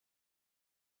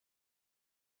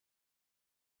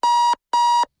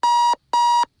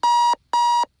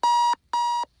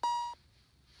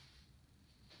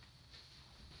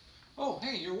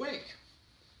hey, you're awake.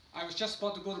 I was just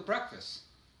about to go to breakfast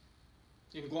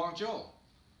in Guangzhou.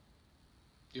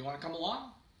 Do you want to come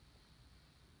along?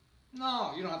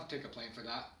 No, you don't have to take a plane for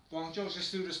that. Guangzhou's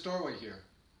just through this doorway here.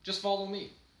 Just follow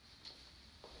me.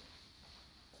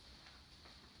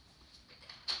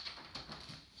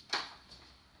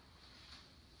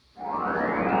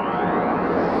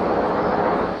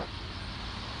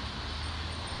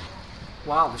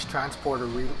 Wow, this transporter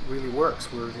really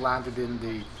works. We're landed in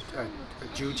the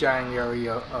Zhujiang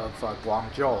area of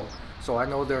Guangzhou. So I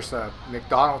know there's a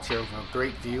McDonald's here with a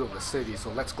great view of the city. So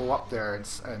let's go up there and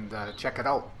check it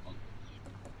out.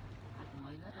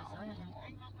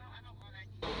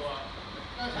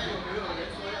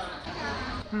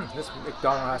 This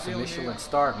McDonald's has a Michelin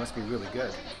star. It must be really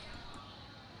good.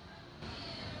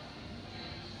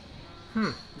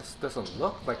 This doesn't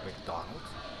look like McDonald's.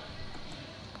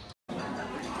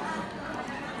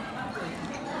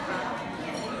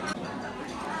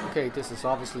 Okay, this is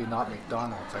obviously not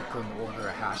McDonald's. I couldn't order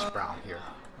a hash brown here.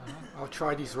 I'll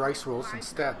try these rice rolls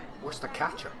instead. Where's the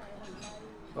ketchup?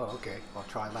 Oh, okay. I'll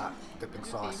try that. Dipping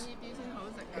sauce.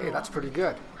 Hey, that's pretty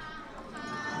good.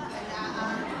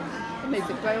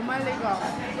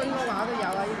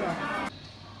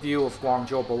 View of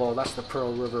Guangzhou below. That's the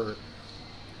Pearl River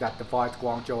that divides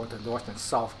Guangzhou into north and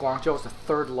south. Guangzhou is the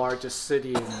third largest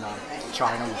city in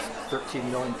China with 13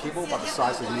 million people, about the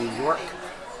size of New York.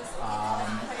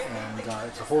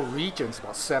 It's a whole region. It's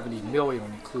about 70 million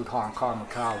when you include Hong Kong,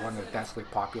 Macau, one of the densely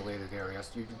populated areas.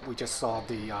 We just saw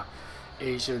the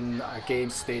Asian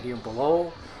Games Stadium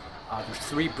below. There's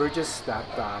 3 bridges that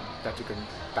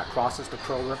crosses the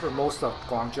Pearl River. Most of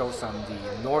Guangzhou's on the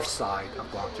north side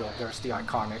of Guangzhou. There's the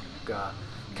iconic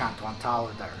Canton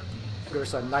Tower there.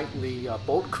 There's a nightly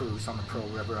boat cruise on the Pearl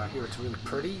River. I hear it's really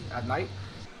pretty at night.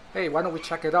 Hey, why don't we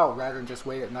check it out rather than just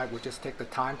wait at night? We'll just take the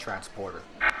time transporter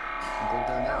and go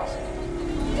there now.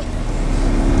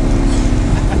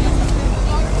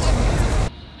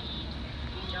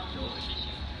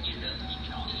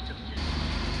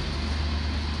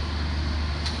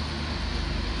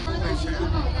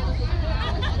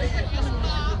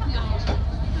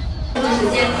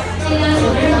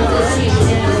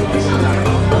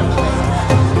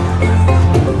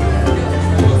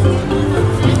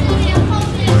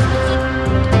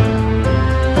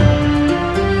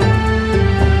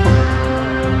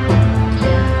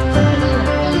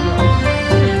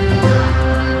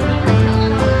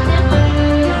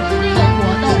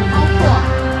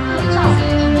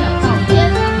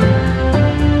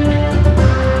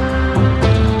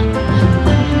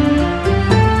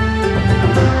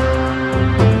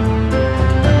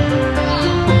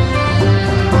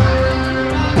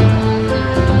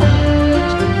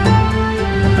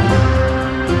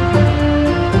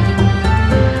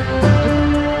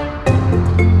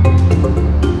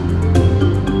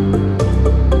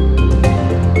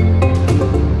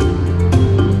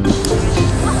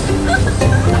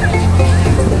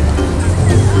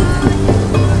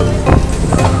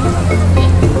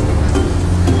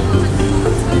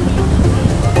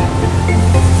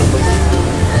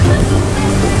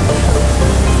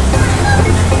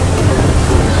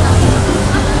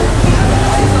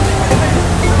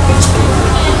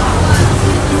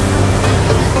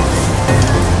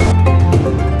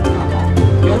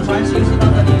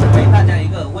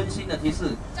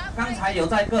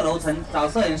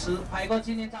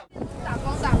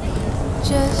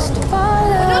 Just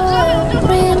follow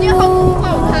me,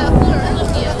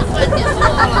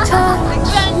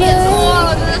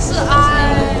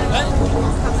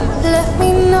 let me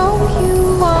know you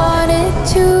want it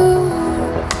too.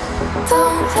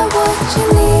 Don't know what you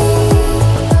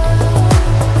need,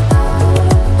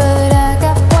 but I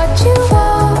got what you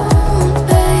want,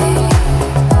 babe.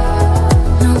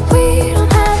 No, we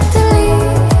don't have to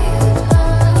leave.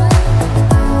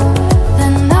 The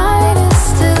night is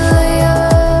still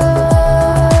young.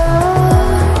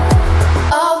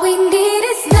 All we need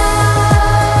is now.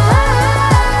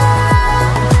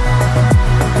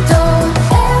 Don't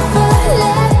ever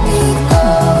let me go.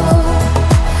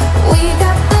 We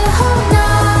got the whole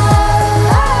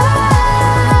night.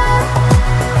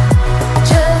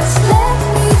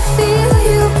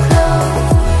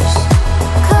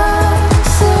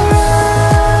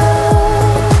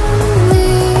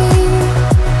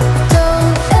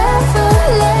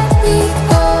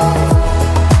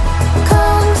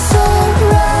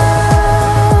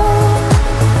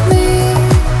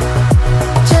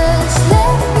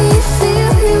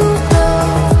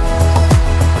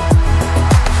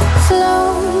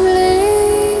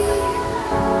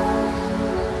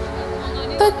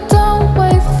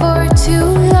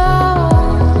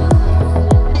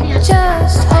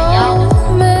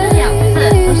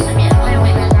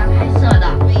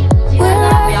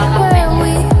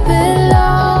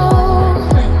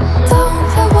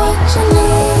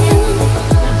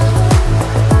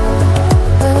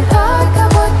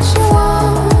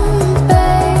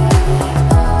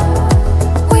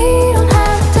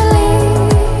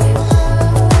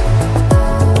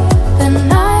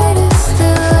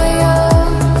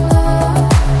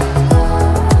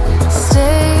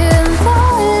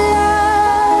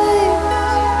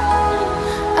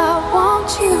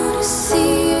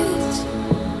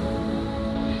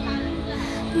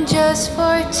 just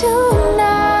for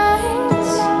tonight.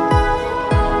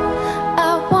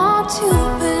 I want to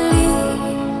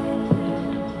believe,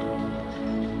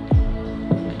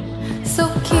 so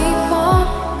keep on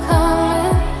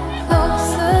coming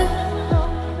closer.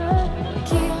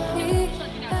 Keep me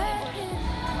hanging.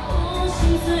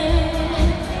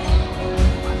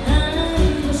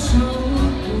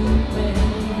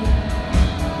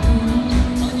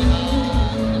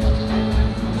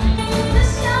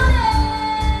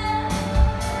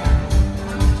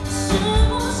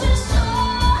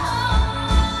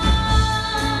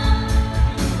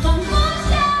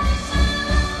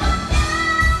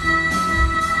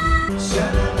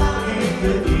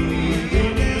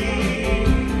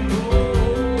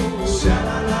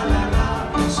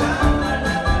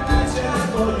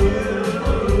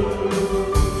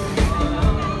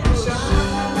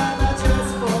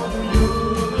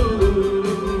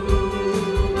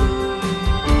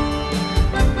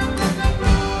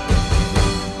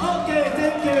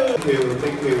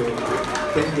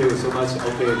 Thank you so much.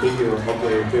 Okay, thank you.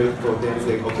 Okay, beautiful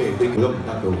dancing. Okay, thank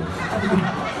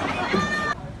you.